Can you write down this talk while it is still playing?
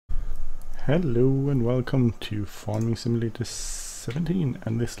Hello and welcome to Farming Simulator 17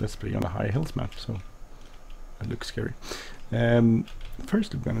 and this Let's Play on a High Hills map, so it looks scary.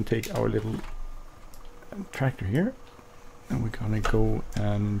 First we're going to take our little tractor here and we're going to go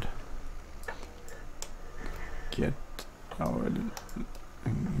and get our little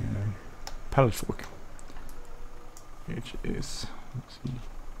pallet fork, which is, let's see,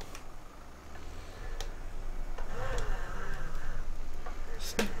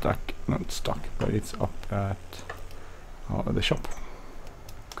 not stuck, but it's up at the shop.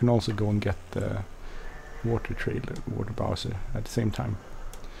 You can also go and get the water trailer, water bowser at the same time.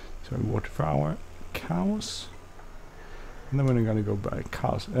 So water for our cows, and then we're gonna go buy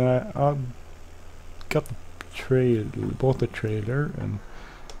cows. I got the bought the trailer, and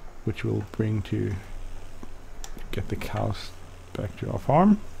which will bring to get the cows back to our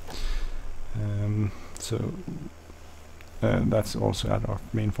farm. That's also at our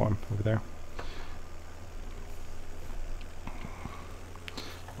main farm over there.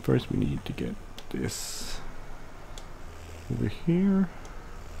 First we need to get this over here.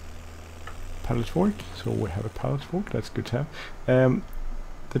 Pallet fork. So we have a pallet fork, that's good to have.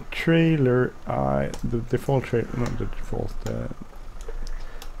 The trailer, the default trailer, not the default,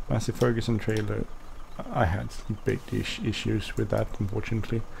 Massey Ferguson trailer, I had some big issues with that,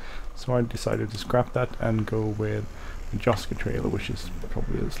 unfortunately. So I decided to scrap that and go with the Joskin trailer, which is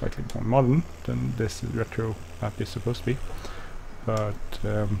probably slightly more modern than this retro map is supposed to be. But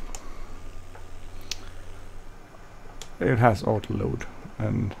it has autoload,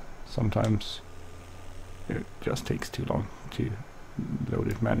 and sometimes it just takes too long to load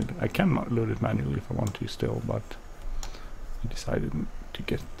it manually. I cannot load it manually if I want to still, but I decided to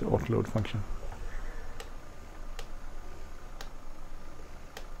get the autoload function.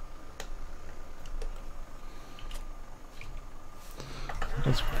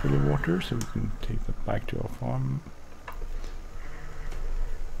 Let's fill the water so we can take that back to our farm.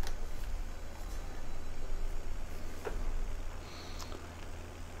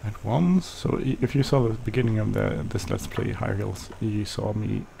 At once. So if you saw the beginning of this Let's Play High Hills, you saw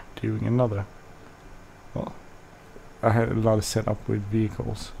me doing another. Well, I had a lot of setup with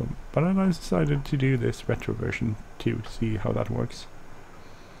vehicles, but I decided to do this retro version too, to see how that works.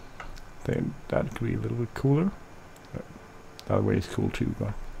 Then that could be a little bit cooler. The other way is cool too,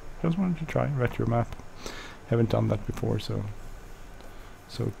 but just wanted to try retro map. Haven't done that before, so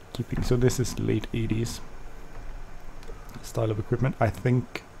this is late 80s style of equipment. I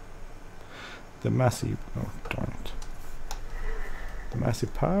think the Massey, oh darn it, the Massey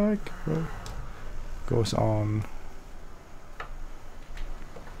pack goes on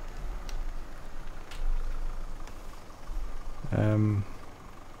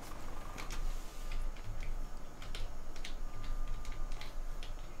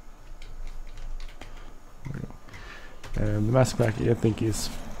the Massey pack, I think, is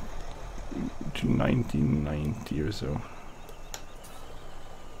to 1990 or so.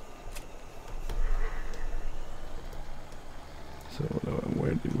 So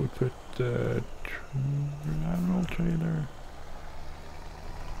where did we put the animal trailer?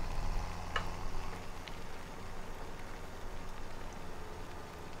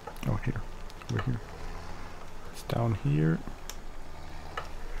 Oh, here. Over here. It's down here.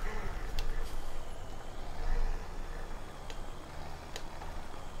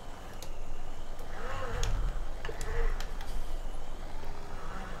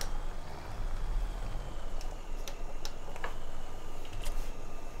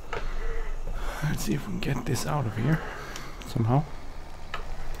 Let's see if we can get this out of here somehow.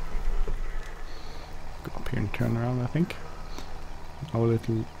 Go up here and turn around, I think. Our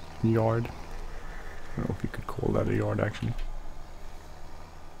little yard. I don't know if you could call that a yard, actually.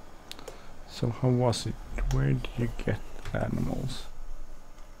 So how was it? Where did you get animals?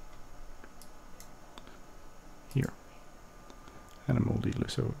 Here. Animal dealer.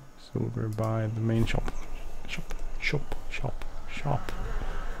 So it's over by the main shop. Shop.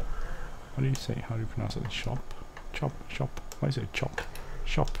 What do you say? How do you pronounce it? Shop? Shop. Why is it chop?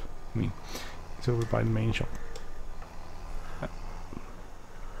 Shop. I mean, it's over by the main shop.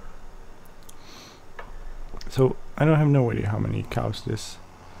 So I don't have no idea how many cows this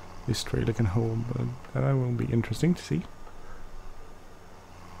trailer can hold, but that will be interesting to see.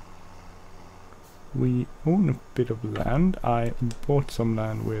 We own a bit of land. I bought some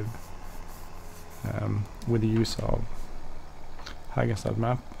land with the use of Hagenstedt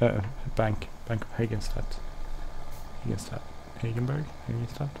map, Bank of Hagenstedt.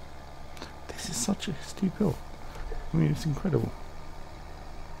 Hagenstedt. This is such a steep hill. I mean, it's incredible.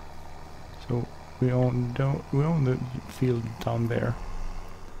 So we own the field down there,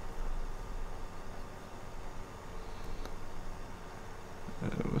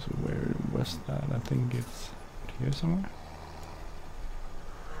 was that? I think it's here somewhere.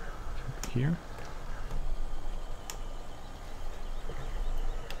 Here.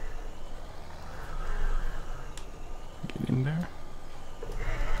 Get in there.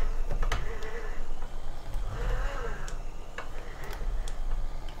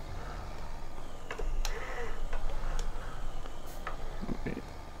 Okay.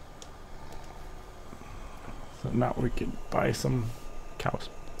 So now we can buy some cows.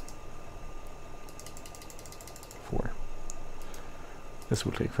 4. This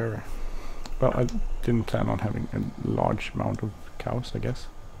will take forever. Well, I didn't plan on having a large amount of cows, I guess.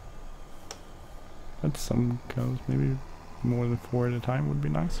 But some cows, maybe more than 4 at a time would be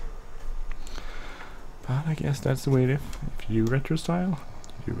nice. But I guess that's the way it is. If you do retro style,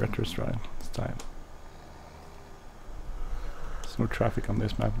 you do retro style. There's no traffic on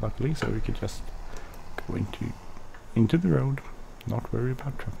this map, luckily, so we could just go into the road, not worry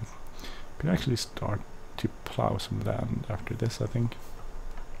about traffic. We can actually start to plow some land after this, I think.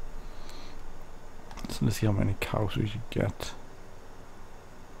 So let's see how many cows we should get.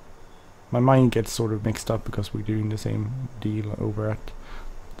 My mind gets sort of mixed up because we're doing the same deal over at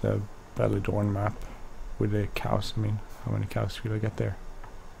the Bale map with the cows. I mean, how many cows will I get there?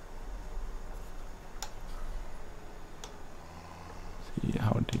 See,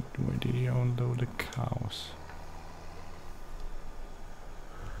 where did he unload the cows?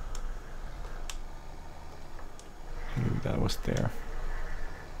 Maybe that was there.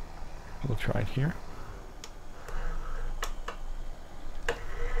 We'll try it here.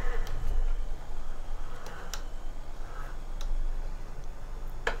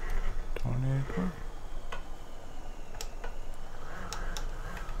 Dominator.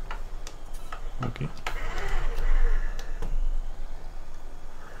 Okay.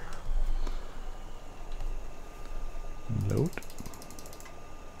 Load.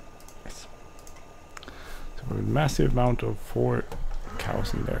 Yes. So we're a massive amount of 4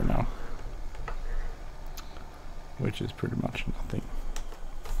 cows in there now, which is pretty much nothing.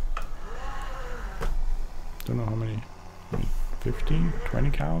 Don't know how many. 15, 20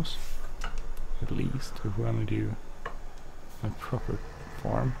 cows at least if we want to do a proper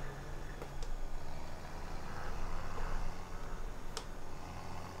farm.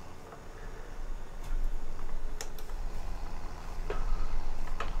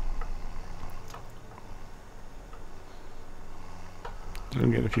 We'll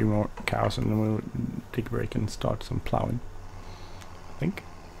get a few more cows and then we'll take a break and start some plowing, I think.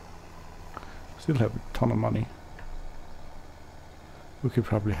 Still have a ton of money. We could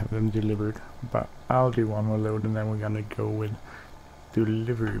probably have them delivered, but I'll do one more load and then we're gonna go with the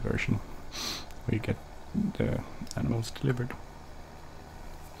delivery version where you get the animals delivered.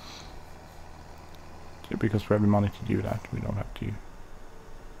 So because we have the money to do that, we don't have to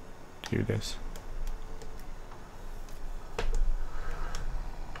do this.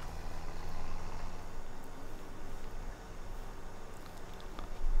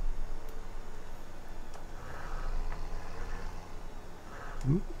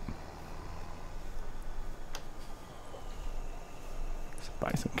 Let's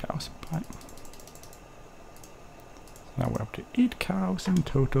buy some cows. Bye. Now we're up to 8 cows in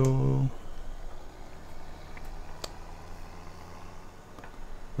total,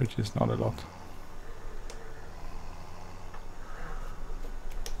 which is not a lot.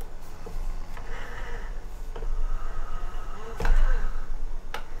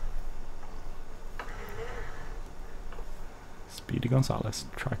 Speedy Gonzalez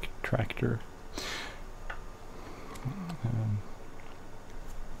tractor.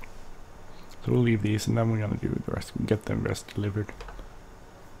 So we'll leave these and then we're gonna do the rest. We get them rest delivered,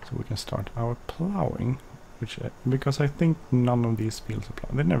 so we can start our plowing. Which because I think none of these fields are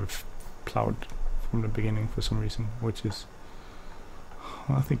plowed. They never plowed from the beginning for some reason, which is,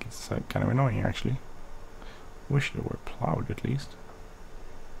 I think it's kind of annoying actually. Wish they were plowed at least.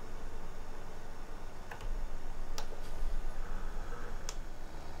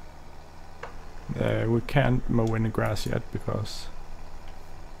 We can't mow in the grass yet because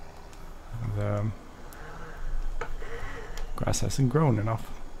the grass hasn't grown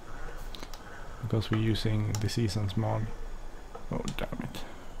enough, because we're using the seasons mod. Oh damn it.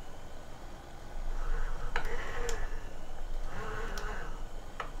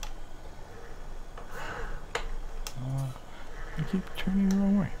 I keep turning the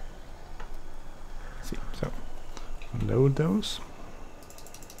wrong way. Let's see, so load those.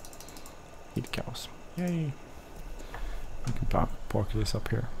 Eat cows. Yay! We can park this up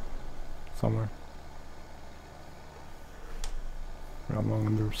here somewhere.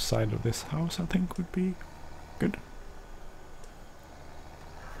 Along the side of this house, I think would be good.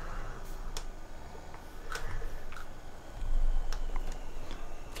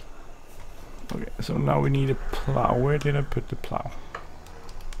 So now we need a plow. Where did I put the plow?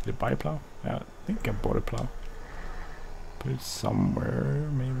 Did I buy a plow? Yeah, I think I bought a plow. Put it somewhere,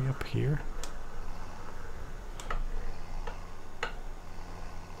 maybe up here.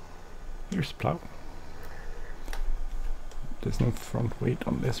 Here's the plow. There's no front weight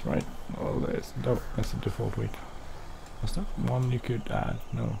on this, right? Oh, there's no. That's the default weight. Was that one you could add?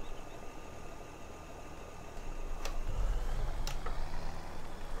 No.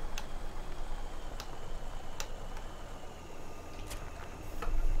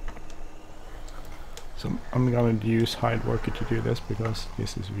 So I'm gonna use Hide Worker to do this because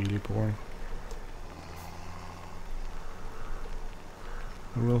this is really boring.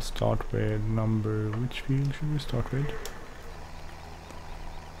 We'll start with number. Which field should we start with?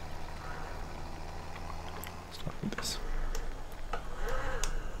 Start with this.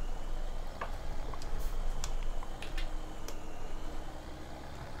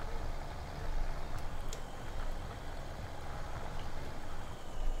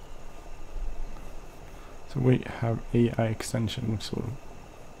 So we have AI extension, so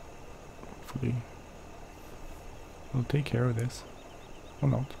hopefully we'll take care of this. Or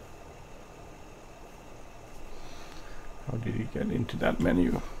not. How did you get into that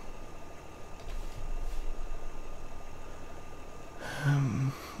menu?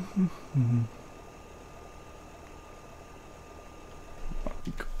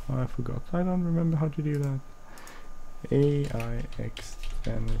 I forgot. I don't remember how to do that. AI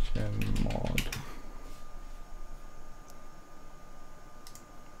extension mod.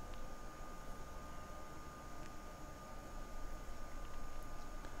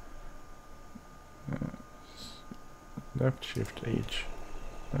 Left shift H.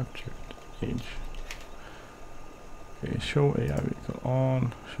 Left shift H. Okay, show AI vehicle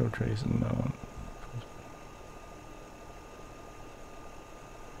on, show trace unknown.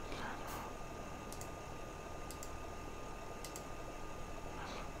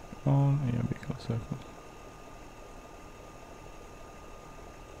 On AI vehicle circle.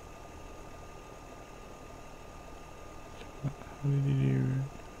 How did you do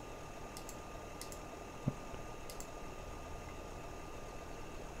it?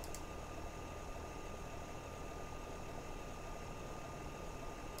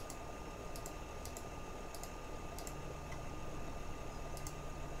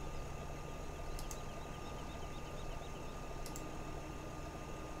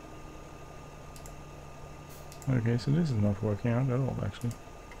 Okay, so this is not working out at all, actually.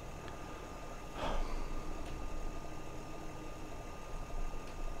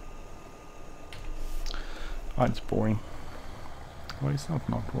 Ah, it's boring. Why is that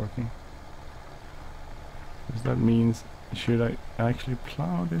not working? Does that mean, should I actually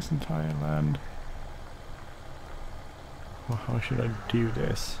plow this entire land? Or how should I do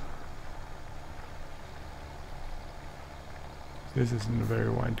this? This isn't a very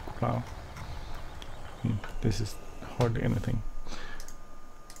wide plow. This is hardly anything.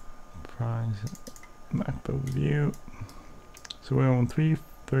 Price, map overview. So we're on 3,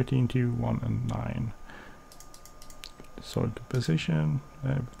 13, 2, 1, and 9. Sort the position.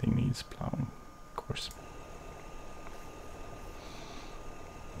 Everything needs plowing, of course.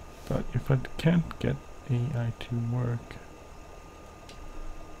 But if I can't get AI to work,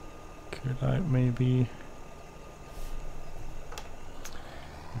 could I maybe?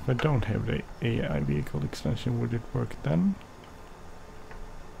 If I don't have the AI vehicle extension, would it work then?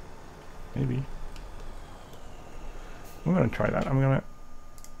 Maybe. I'm gonna try that. I'm gonna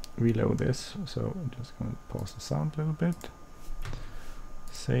reload this, so I'm just gonna pause the sound a little bit.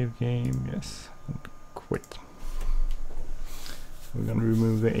 Save game, yes, and quit. We're gonna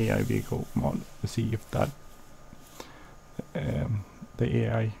remove the AI vehicle mod to see if that the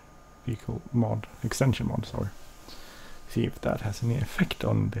AI vehicle mod extension mod, sorry. See if that has any effect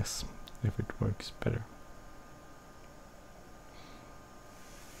on this, if it works better.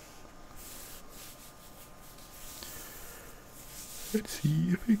 Let's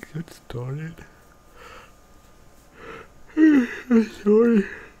see if it gets started. Sorry,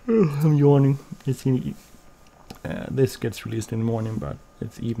 I'm yawning. It's this gets released in the morning, but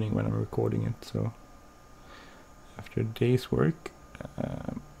it's evening when I'm recording it. So after a day's work,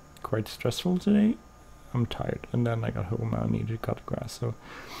 quite stressful today. I'm tired, and then I got home and I needed to cut the grass, so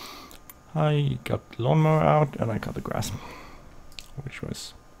I got the lawnmower out and I cut the grass, which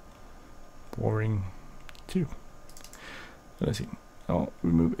was boring too. Let's see. I'll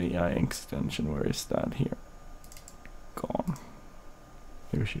remove AI extension. Where is that? Here. Gone.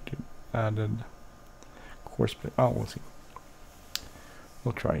 Maybe we should do added course play. Oh, we'll see.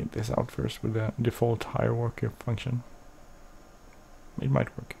 We'll try this out first with the default hire worker function. It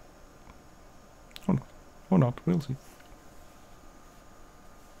might work. Or not, we'll see.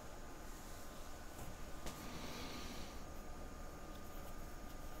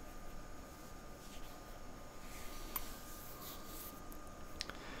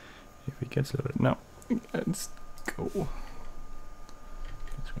 If it gets loaded. Now, let's go.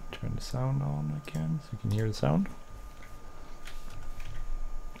 Just going to turn the sound on again so you can hear the sound.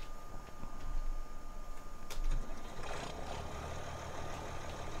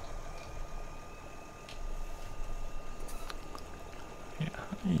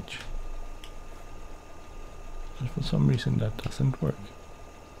 Each. And for some reason that doesn't work.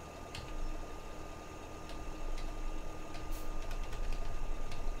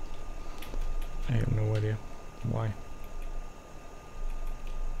 I have no idea why.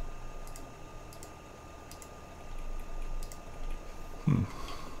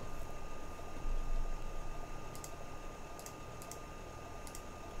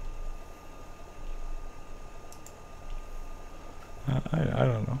 I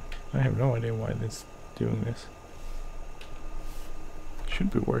don't know. I have no idea why it's doing this.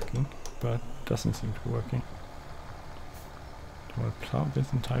 Should be working, but doesn't seem to be working. Do I plow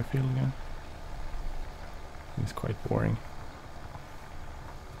this entire field again? It's quite boring.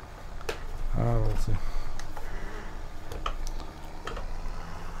 We'll see.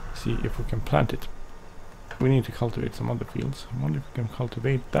 See if we can plant it. We need to cultivate some other fields. I wonder if we can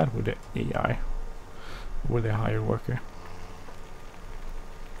cultivate that with the AI, with a higher worker.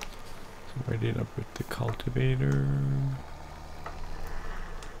 So where did I put the cultivator?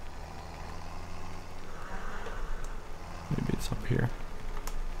 Maybe it's up here.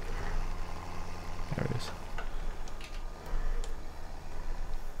 There it is.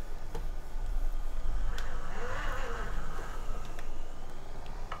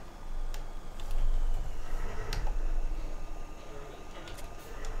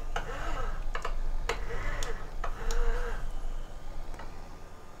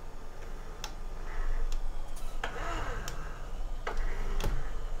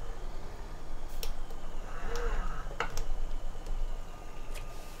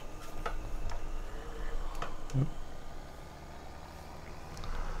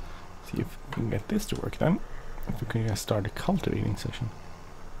 See if we can get this to work then. If we can start a cultivating session.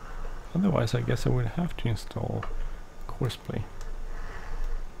 Otherwise I guess I would have to install courseplay.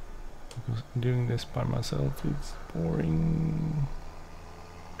 Because doing this by myself is boring.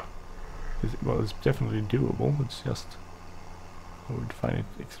 Well, it's definitely doable, it's just I would find it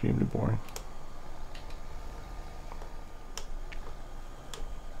extremely boring.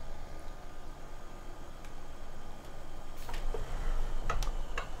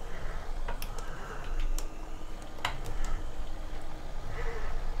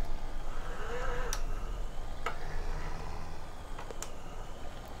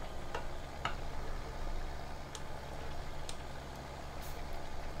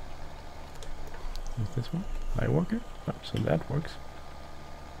 Is this one? I work it? Oh, so that works.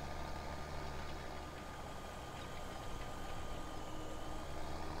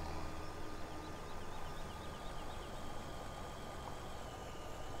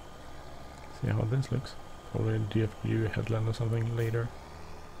 See how this looks. Probably a DFU headland or something later.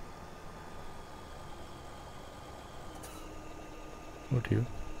 Or two.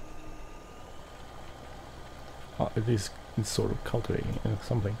 Oh, it is, it's sort of cultivating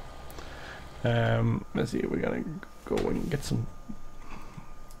something. Let's see, we're gonna go and get some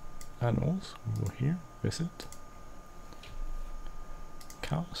animals. We'll go here, visit.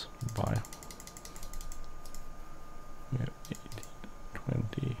 Cows, buy. We have 18,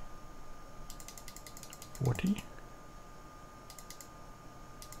 20, 40.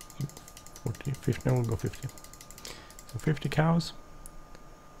 40, 50, no, we'll go 50. So 50 cows.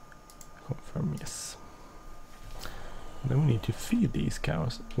 Confirm yes. Then we need to feed these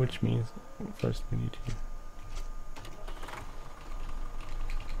cows, which means first we need to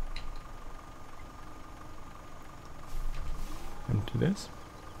empty this.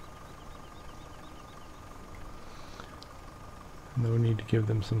 And then we need to give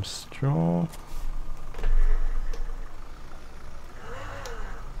them some straw.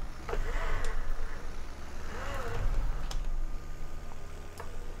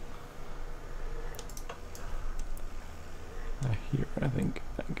 Here, I think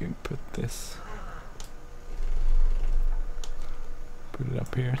I can put this. Put it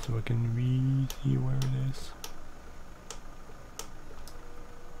up here so I can see where it is.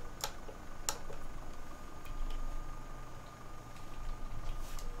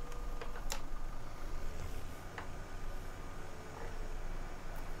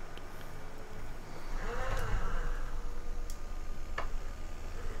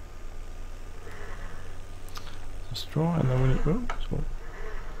 straw, and then we need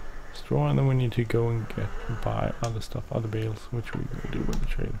straw, and then we need to go and buy other stuff, other bales, which we will do with the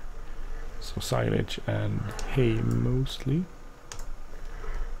trailer. So silage and hay mostly,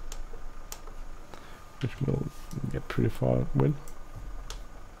 which we'll get pretty far with.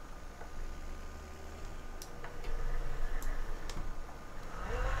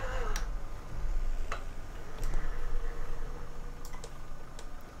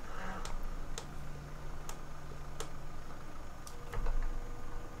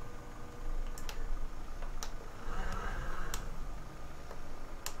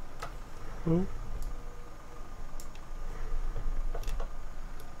 Oh.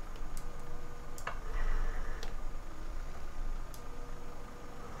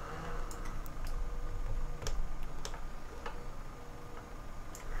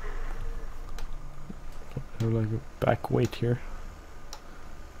 I have like a back weight here.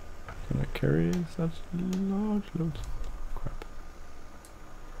 Can I carry such large loads? Crap.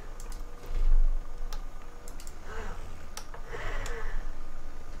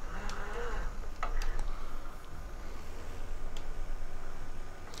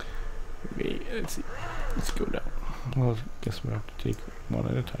 Okay, let's see. Let's go down. Well, I guess we have to take one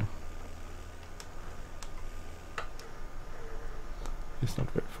at a time. It's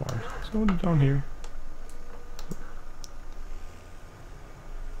not very far. So down here.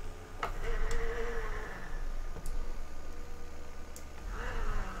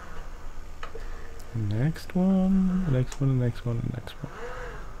 Next one, the next one, the next one, the next one.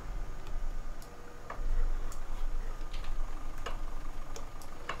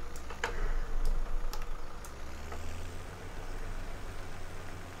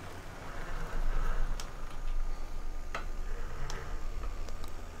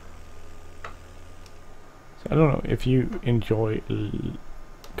 So I don't know if you enjoy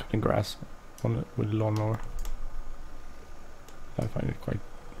cutting grass on with a lawnmower. I find it quite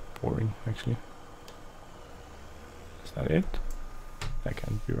boring, actually. Is that it? That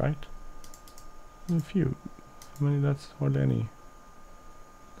can't be right. A few. How many? That's hardly any.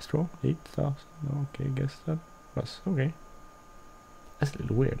 Straw? 8,000. Okay, guess that was okay. That's a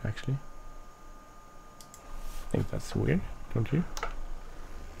little weird, actually. I think that's weird, don't you?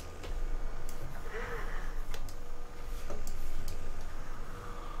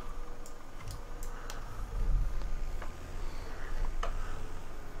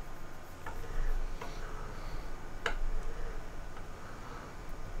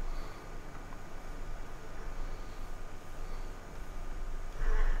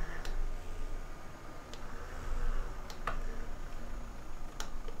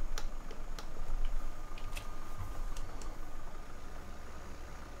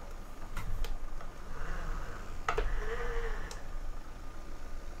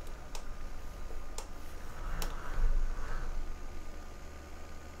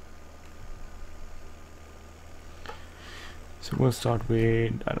 So we'll start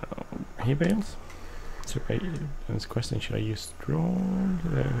with, I don't know, hay bales. So this question, should I use straw,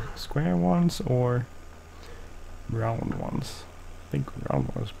 square ones or round ones? I think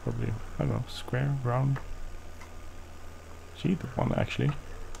round ones probably, I don't know, square, round. Either one actually.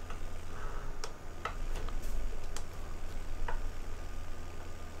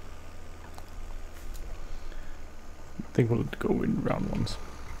 I think we'll go with round ones.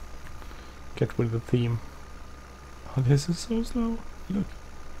 Get with the theme. Oh, this is so slow. Look,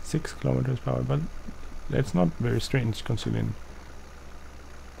 6 kilometers per hour, but it's not very strange considering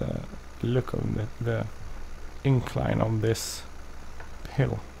the look of the incline on this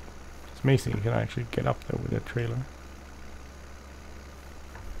hill. It's amazing you can actually get up there with a trailer.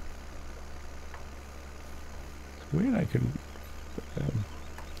 It's weird I couldn't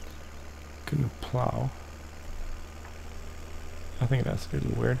plow. I think that's a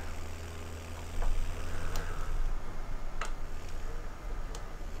little weird.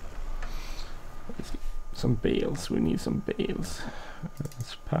 Some bales, we need some bales.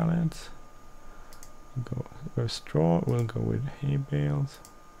 That's pallets. Go straw, we'll go with hay bales.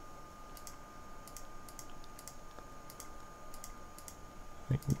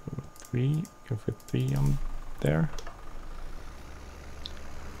 I think we'll go with 3, go for 3 on there.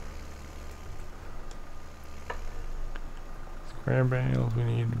 Square bales, we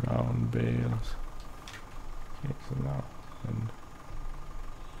need round bales. Okay, so now, and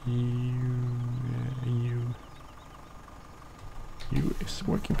U is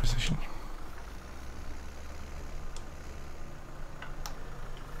working position.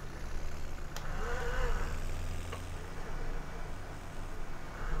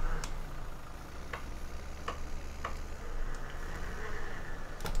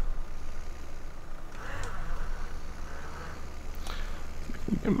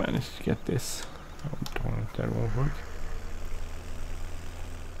 think I managed to get this. Oh, darn it, that won't work.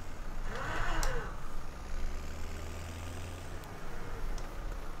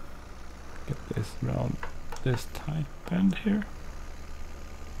 Get this around this tight bend here.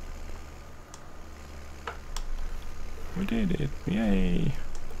 We did it! Yay!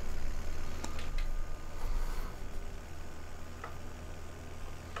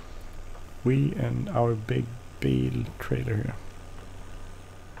 We and our big Bale trailer here.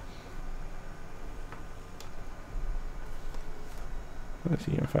 Let's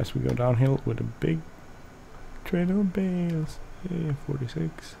see how fast we go downhill with a big trailer of bales. Hey,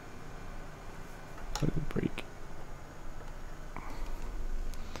 46. Let it break.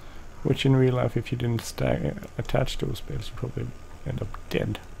 Which in real life, if you didn't attach those bales, you probably end up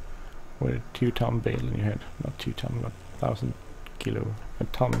dead with a 2-ton bale in your head. Not 2 ton, but 1,000 kilo, a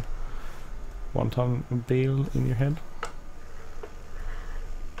ton. 1 ton bale in your head.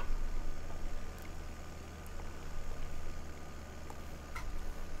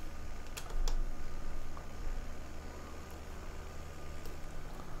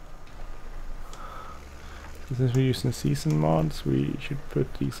 Since we're using season mods, we should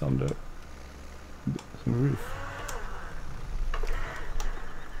put these on the roof.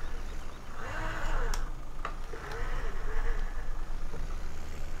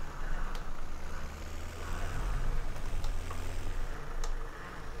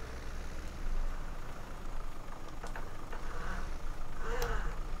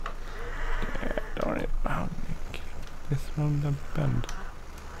 Yeah, darn it! Wow, this round the bend.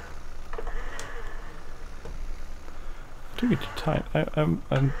 Took it too tight.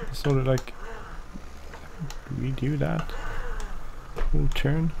 I'm sort of like, do we do that whole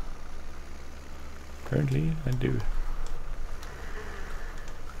turn? Apparently I do.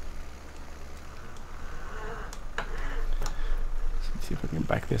 So let's see if I can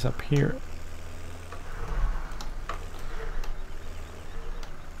back this up here.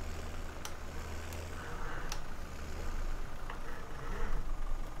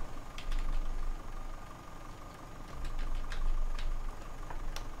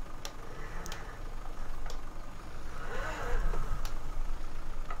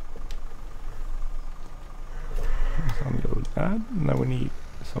 Unload that. Now we need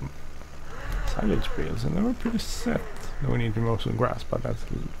some silage bales, and then we're pretty set. Now we need to remove some grass, but that's a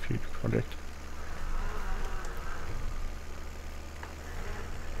future project.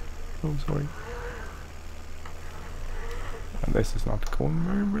 Oh, sorry. And this is not going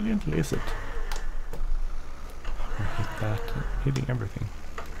very brilliantly, is it? I hit that, hitting everything.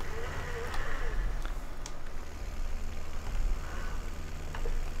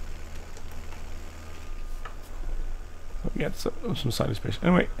 Get some side space.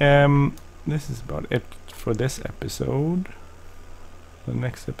 Anyway, this is about it for this episode. The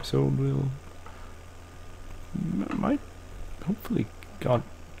next episode might hopefully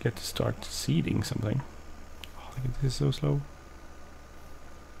get to start seeding something. Oh, look at this, so slow.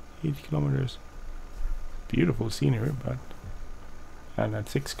 8 kilometers. Beautiful scenery, but and at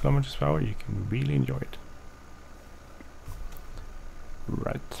 6 kilometers per hour you can really enjoy it.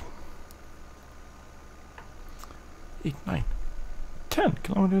 Right. 8, 9, 10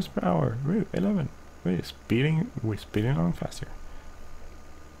 kilometers per hour. 11. We're speeding on faster.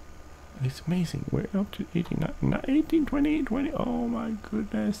 It's amazing. We're up to 18, 18, 20, 20. Oh my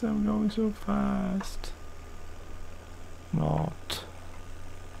goodness, I'm going so fast. Not.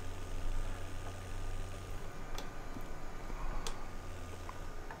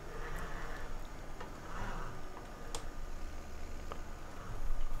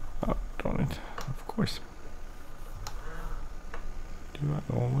 Oh, darn it. Of course. Do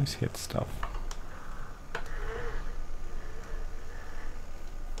I always hit stuff?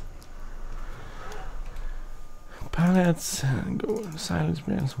 Pallets and go silence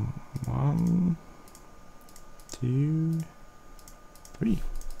brands. 1, 2, 3.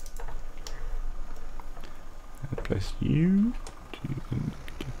 And place you to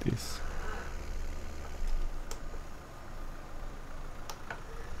get this.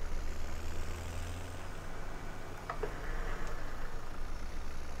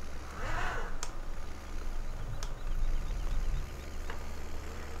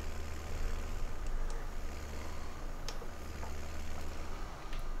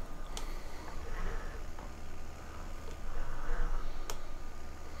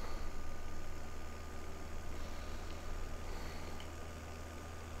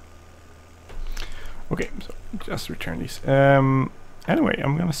 Okay, so just return these. Anyway,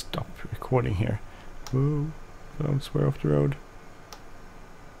 I'm gonna stop recording here. Whoa, don't swear off the road.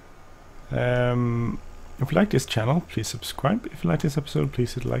 If you like this channel, please subscribe. If you like this episode,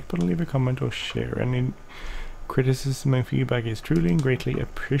 please hit the like button, leave a comment or share. Any criticism and feedback is truly and greatly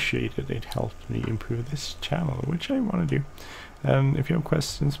appreciated. It helps me improve this channel, which I want to do. And if you have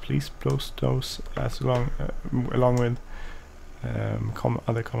questions, please post those as along with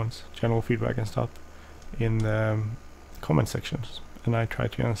other comments, general feedback and stuff in the comment sections. And I try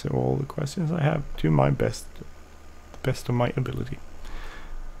to answer all the questions I have to my best of my ability.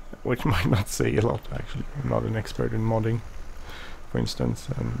 Which might not say a lot, actually. I'm not an expert in modding, for instance,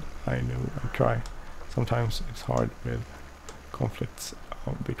 and I know I try. Sometimes it's hard with conflicts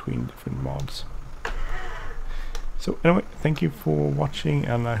between different mods. So anyway, thank you for watching,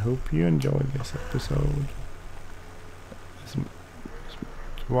 and I hope you enjoyed this episode.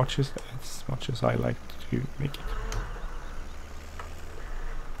 Watch it as much as I like to make it.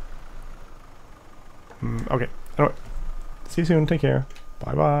 Okay, anyway, see you soon, take care,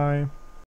 bye bye.